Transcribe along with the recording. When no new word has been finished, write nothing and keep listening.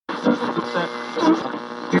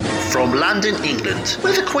From London, England,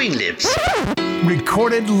 where the Queen lives.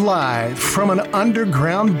 Recorded live from an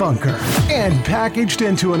underground bunker and packaged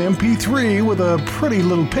into an MP3 with a pretty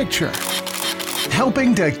little picture.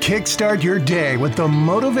 Helping to kickstart your day with the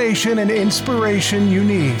motivation and inspiration you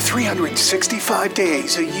need 365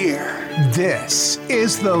 days a year. This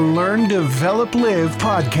is the Learn, Develop, Live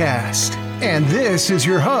podcast. And this is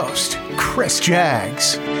your host, Chris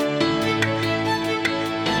Jaggs.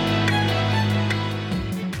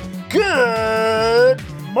 Good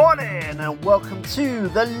morning and welcome to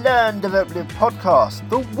the Learn, Develop, Live podcast,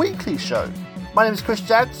 the weekly show. My name is Chris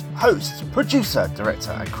Jaggs, host, producer,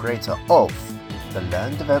 director and creator of the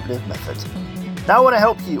Learn, Develop, Live method. Now I want to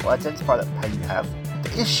help you identify that pain you have,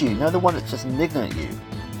 the issue, the one that's just niggling at you,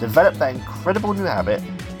 develop that incredible new habit,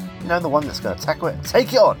 the one that's going to tackle it,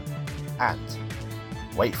 take it on, and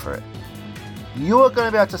wait for it. You are going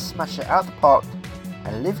to be able to smash it out of the park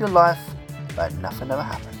and live your life like nothing ever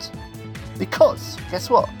happened. Because, guess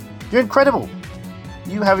what? You're incredible.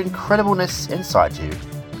 You have incredibleness inside you,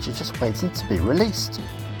 which is just waiting to be released.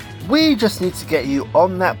 We just need to get you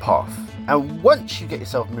on that path. And once you get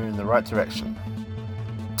yourself moving in the right direction,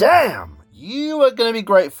 damn, you are going to be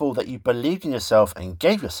grateful that you believed in yourself and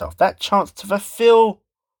gave yourself that chance to fulfill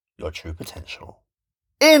your true potential.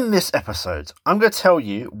 In this episode, I'm going to tell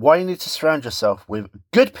you why you need to surround yourself with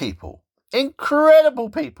good people, incredible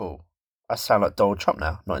people. I sound like Donald Trump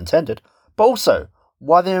now, not intended. But also,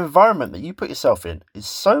 why the environment that you put yourself in is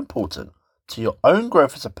so important to your own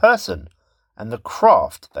growth as a person and the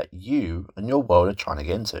craft that you and your world are trying to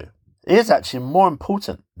get into. It is actually more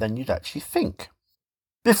important than you'd actually think.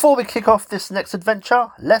 Before we kick off this next adventure,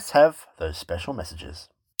 let's have those special messages.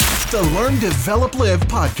 The Learn, Develop, Live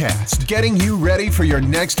podcast, getting you ready for your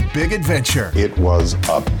next big adventure. It was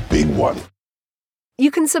a big one. You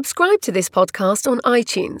can subscribe to this podcast on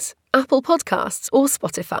iTunes, Apple Podcasts or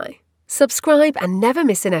Spotify. Subscribe and never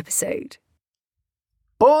miss an episode.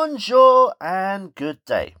 Bonjour and good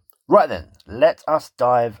day. Right then, let us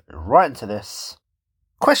dive right into this.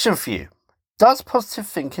 Question for you. Does positive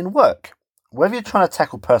thinking work? Whether you're trying to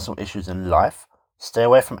tackle personal issues in life, stay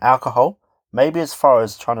away from alcohol, maybe as far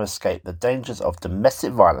as trying to escape the dangers of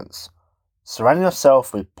domestic violence, surrounding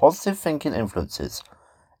yourself with positive thinking influences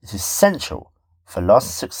is essential for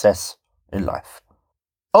lasting success in life.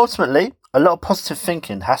 Ultimately, a lot of positive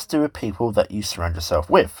thinking has to do with people that you surround yourself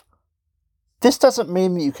with. This doesn't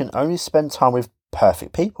mean that you can only spend time with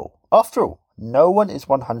perfect people. After all, no one is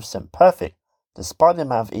 100% perfect, despite the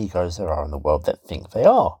amount of egos there are in the world that think they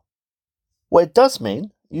are. What it does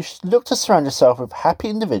mean, you should look to surround yourself with happy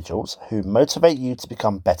individuals who motivate you to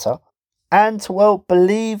become better and to,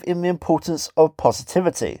 believe in the importance of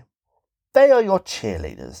positivity. They are your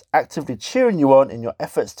cheerleaders, actively cheering you on in your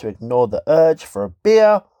efforts to ignore the urge for a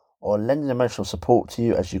beer or lending emotional support to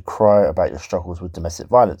you as you cry about your struggles with domestic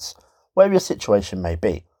violence, wherever your situation may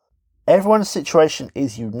be. Everyone's situation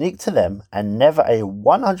is unique to them and never a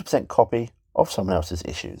 100% copy of someone else's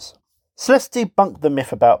issues. So let's debunk the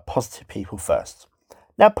myth about positive people first.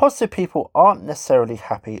 Now, positive people aren't necessarily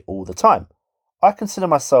happy all the time. I consider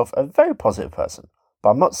myself a very positive person,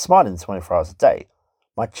 but I'm not smiling 24 hours a day.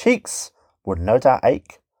 My cheeks would no doubt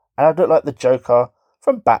ache, and I'd look like the Joker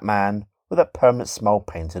from Batman with a permanent smile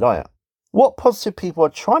painted on it. What positive people are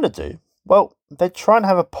trying to do? Well, they try and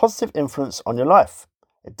have a positive influence on your life.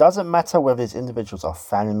 It doesn't matter whether these individuals are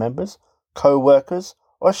family members, co-workers,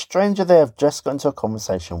 or a stranger they have just got into a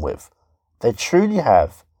conversation with. They truly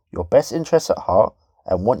have your best interests at heart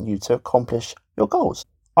and want you to accomplish your goals.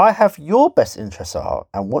 I have your best interests at heart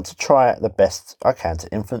and want to try the best I can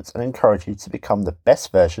to influence and encourage you to become the best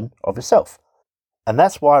version of yourself. And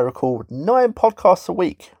that's why I record 9 podcasts a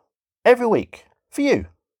week, every week, for you,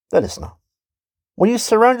 the listener. When you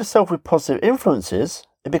surround yourself with positive influences,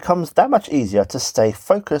 it becomes that much easier to stay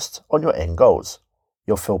focused on your end goals.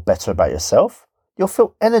 You'll feel better about yourself. You'll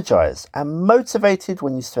feel energized and motivated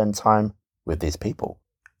when you spend time with these people.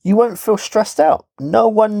 You won't feel stressed out. No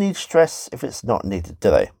one needs stress if it's not needed, do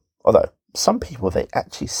they? Although, some people, they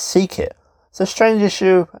actually seek it. It's a strange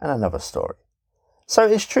issue and another story. So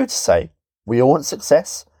it's true to say, we all want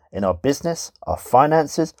success in our business, our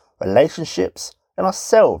finances, relationships, and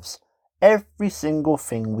ourselves. Every single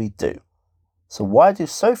thing we do. So why do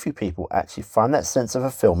so few people actually find that sense of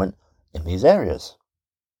fulfillment in these areas?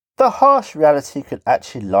 The harsh reality could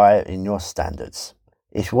actually lie in your standards.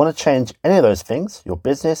 If you want to change any of those things, your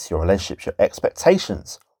business, your relationships, your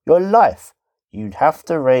expectations, your life, you'd have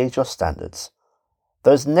to raise your standards.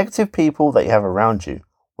 Those negative people that you have around you,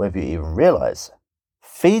 whether you even realize,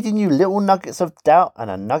 feeding you little nuggets of doubt,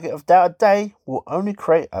 and a nugget of doubt a day will only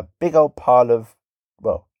create a big old pile of,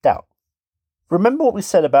 doubt. Remember what we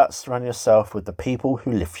said about surrounding yourself with the people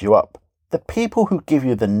who lift you up, the people who give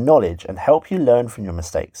you the knowledge and help you learn from your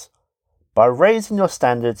mistakes. By raising your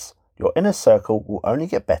standards, your inner circle will only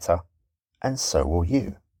get better, and so will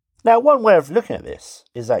you. Now, one way of looking at this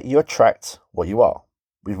is that you attract what you are.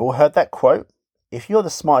 We've all heard that quote, if you're the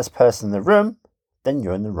smartest person in the room, then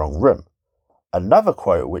you're in the wrong room. Another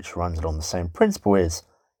quote which runs along the same principle is,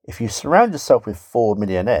 if you surround yourself with 4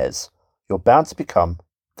 millionaires, you're bound to become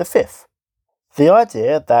the 5th. The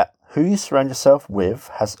idea that who you surround yourself with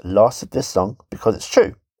has lasted this long because it's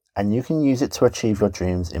true, and you can use it to achieve your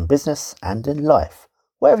dreams in business and in life,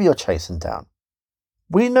 whatever you're chasing down.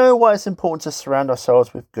 We know why it's important to surround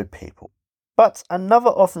ourselves with good people. But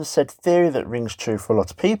another often said theory that rings true for a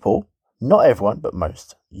lot of people, not everyone but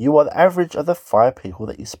most, you are the average of the 5 people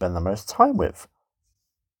that you spend the most time with.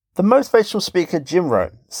 The motivational speaker Jim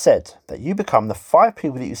Rohn said that you become the 5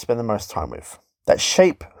 people that you spend the most time with, that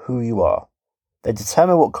shape who you are. They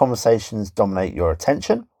determine what conversations dominate your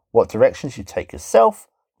attention, what directions you take yourself,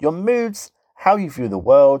 your moods, how you view the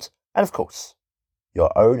world, and of course,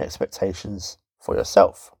 your own expectations for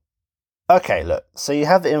yourself. Okay, look, so you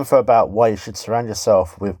have the info about why you should surround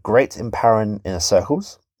yourself with great empowering inner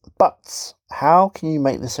circles, but how can you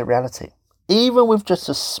make this a reality? Even with just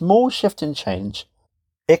a small shift in change,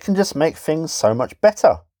 it can just make things so much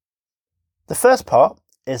better. The first part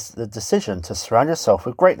is the decision to surround yourself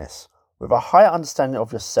with greatness, with a higher understanding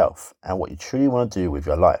of yourself and what you truly want to do with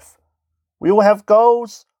your life. We all have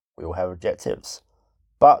goals, we all have objectives,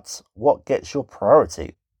 but what gets your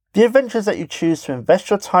priority? The adventures that you choose to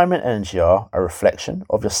invest your time and energy are a reflection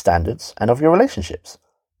of your standards and of your relationships.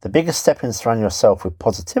 The biggest step in surrounding yourself with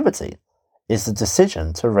positivity is the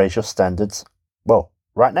decision to raise your standards,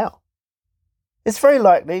 right now. It's very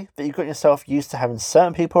likely that you've got yourself used to having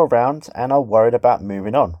certain people around and are worried about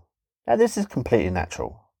moving on. Now, this is completely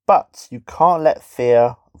natural, but you can't let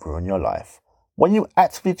fear ruin your life. When you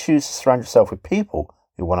actively choose to surround yourself with people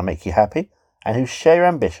who want to make you happy and who share your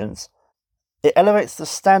ambitions, it elevates the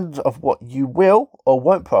standard of what you will or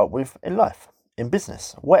won't put up with in life, in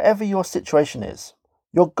business, whatever your situation is.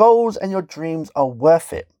 Your goals and your dreams are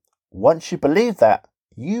worth it. Once you believe that,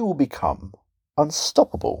 you will become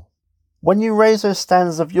unstoppable. When you raise those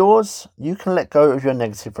standards of yours, you can let go of your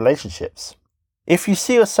negative relationships. If you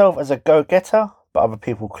see yourself as a go-getter, but other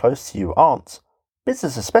people close to you aren't,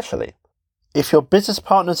 business especially. If your business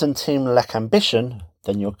partners and team lack ambition,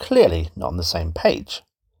 then you're clearly not on the same page.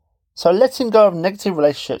 So letting go of negative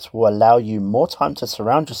relationships will allow you more time to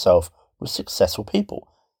surround yourself with successful people.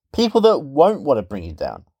 People that won't want to bring you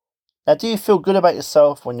down. Now, do you feel good about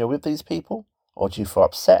yourself when you're with these people? Or do you feel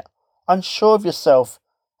upset, unsure of yourself,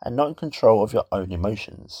 and not in control of your own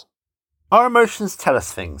emotions? Our emotions tell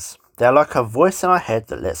us things. They're like a voice in our head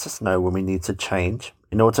that lets us know when we need to change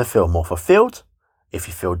in order to feel more fulfilled, if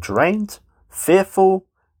you feel drained, fearful,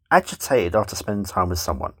 agitated after spending time with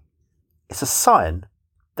someone. It's a sign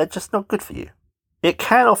they're just not good for you. It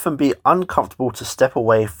can often be uncomfortable to step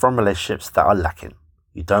away from relationships that are lacking.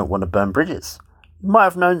 You don't want to burn bridges. You might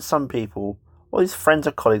have known some people or these friends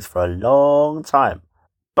or colleagues for a long time,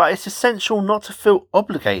 but it's essential not to feel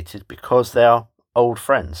obligated because they are old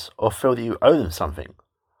friends or feel that you owe them something.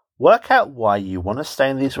 Work out why you want to stay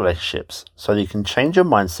in these relationships so that you can change your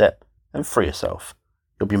mindset and free yourself.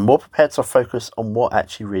 You'll be more prepared to focus on what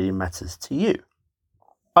actually really matters to you.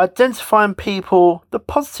 Identifying people, the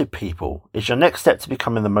positive people, is your next step to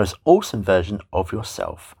becoming the most awesome version of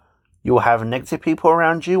yourself. You will have negative people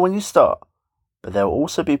around you when you start, but there will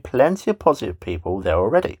also be plenty of positive people there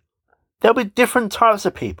already. There'll be different types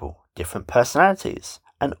of people, different personalities,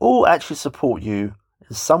 and all actually support you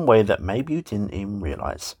in some way that maybe you didn't even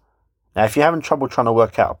realise. Now, if you're having trouble trying to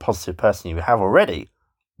work out a positive person you have already,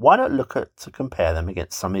 why not look at to compare them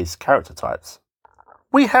against some of these character types?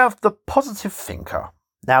 We have the positive thinker.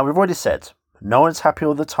 Now, we've already said, no one's happy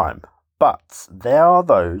all the time, but there are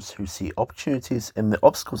those who see opportunities in the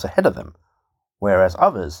obstacles ahead of them, whereas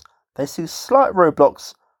others, they see slight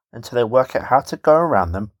roadblocks until they work out how to go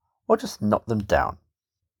around them or just knock them down.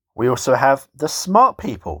 We also have the smart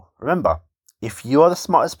people. Remember, if you are the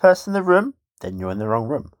smartest person in the room, then you're in the wrong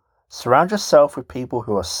room. Surround yourself with people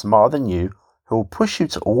who are smarter than you, who will push you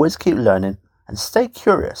to always keep learning and stay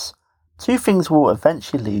curious. 2 things will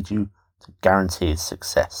eventually lead you to guaranteed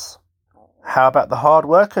success. How about the hard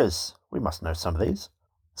workers? We must know some of these.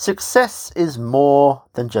 Success is more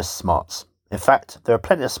than just smarts. In fact, there are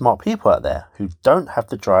plenty of smart people out there who don't have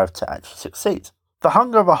the drive to actually succeed. The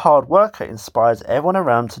hunger of a hard worker inspires everyone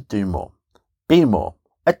around to do more, be more,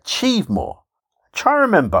 achieve more. Try and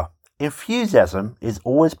remember, enthusiasm is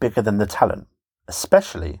always bigger than the talent,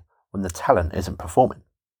 especially when the talent isn't performing.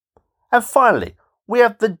 And finally, we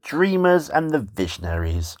have the dreamers and the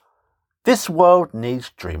visionaries. This world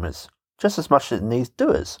needs dreamers, just as much as it needs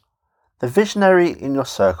doers. The visionary in your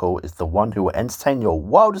circle is the one who will entertain your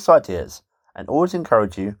wildest ideas and always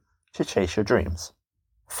encourage you to chase your dreams.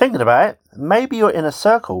 Thinking about it, maybe your inner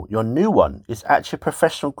circle, your new one, is actually a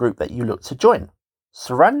professional group that you look to join.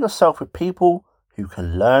 Surrounding yourself with people who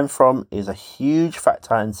can learn from is a huge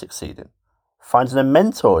factor in succeeding. Finding a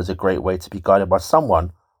mentor is a great way to be guided by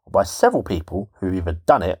someone or by several people who've either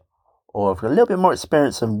done it or have a little bit more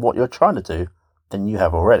experience in what you're trying to do than you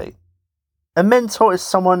have already. A mentor is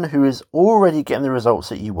someone who is already getting the results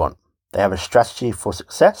that you want. They have a strategy for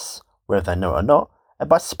success, whether they know it or not, and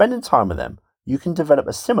by spending time with them, you can develop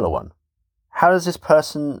a similar one. How does this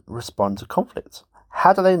person respond to conflict?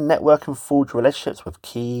 How do they network and forge relationships with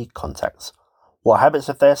key contacts? What habits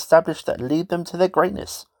have they established that lead them to their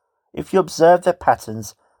greatness? If you observe their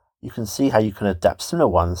patterns, you can see how you can adapt similar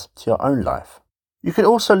ones to your own life. You can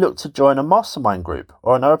also look to join a mastermind group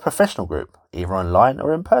or another professional group, either online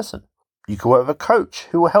or in person. You can work with a coach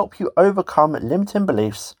who will help you overcome limiting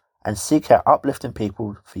beliefs and seek out uplifting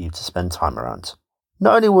people for you to spend time around.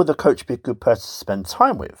 Not only will the coach be a good person to spend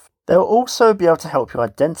time with, they will also be able to help you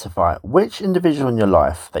identify which individual in your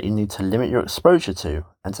life that you need to limit your exposure to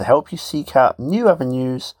and to help you seek out new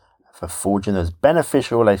avenues for forging those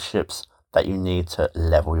beneficial relationships that you need to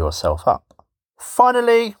level yourself up.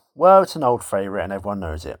 Finally, well, it's an old favourite and everyone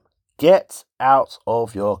knows it. Get out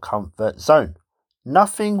of your comfort zone.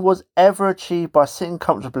 Nothing was ever achieved by sitting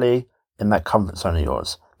comfortably in that comfort zone of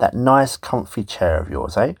yours, that nice comfy chair of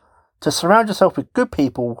yours, eh? To surround yourself with good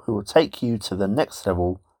people who will take you to the next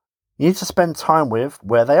level, you need to spend time with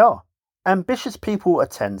where they are. Ambitious people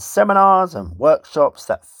attend seminars and workshops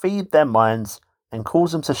that feed their minds and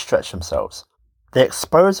cause them to stretch themselves. They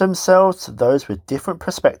expose themselves to those with different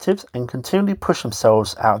perspectives and continually push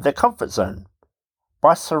themselves out of their comfort zone.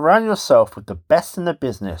 By surrounding yourself with the best in the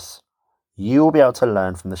business, you will be able to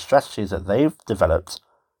learn from the strategies that they've developed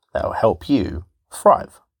that will help you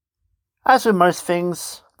thrive. As with most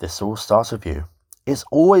things, this all starts with you. It's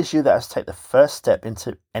always you that has to take the first step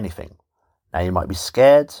into anything. Now you might be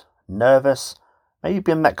scared, nervous, maybe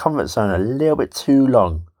been in that comfort zone a little bit too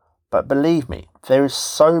long, but believe me, there is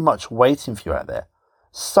so much waiting for you out there.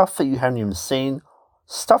 Stuff that you haven't even seen,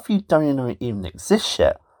 stuff you don't even exist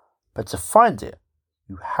yet, but to find it,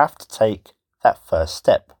 you have to take that first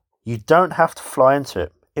step. You don't have to fly into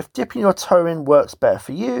it. If dipping your toe in works better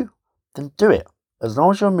for you, then do it. As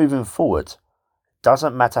long as you're moving forward, it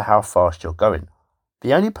doesn't matter how fast you're going.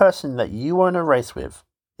 The only person that you are in a race with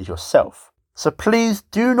is yourself. So please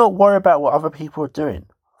do not worry about what other people are doing.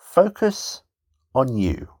 Focus on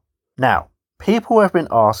you. Now, people have been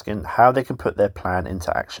asking how they can put their plan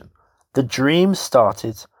into action. The dream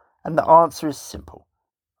started, and the answer is simple.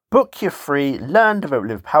 Book your free Learn, Develop,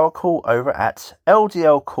 Live Power Call over at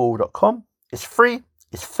ldlcall.com. It's free,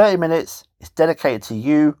 it's 30 minutes, it's dedicated to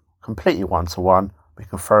you, completely one-to-one. We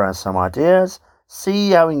can throw around some ideas,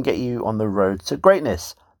 see how we can get you on the road to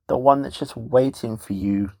greatness, the one that's just waiting for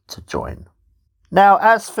you to join. Now,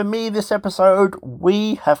 as for me this episode,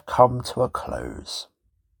 we have come to a close.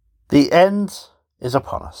 The end is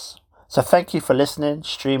upon us. So thank you for listening,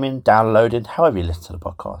 streaming, downloading, however you listen to the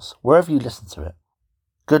podcast, wherever you listen to it.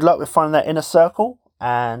 Good luck with finding that inner circle,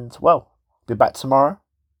 and, well, I'll be back tomorrow,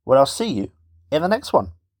 when I'll see you in the next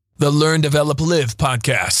one. The Learn, Develop, Live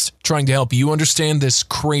podcast, trying to help you understand this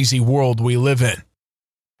crazy world we live in.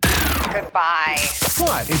 Goodbye.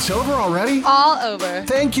 What? It's over already? All over.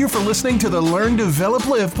 Thank you for listening to the Learn, Develop,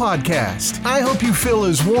 Live podcast. I hope you feel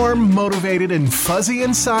as warm, motivated, and fuzzy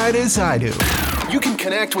inside as I do. You can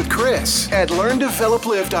connect with Chris at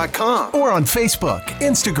LearnDevelopLive.com or on Facebook,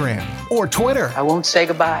 Instagram, or Twitter. I won't say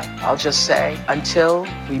goodbye. I'll just say until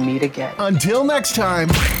we meet again. Until next time,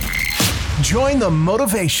 join the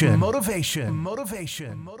motivation. Motivation.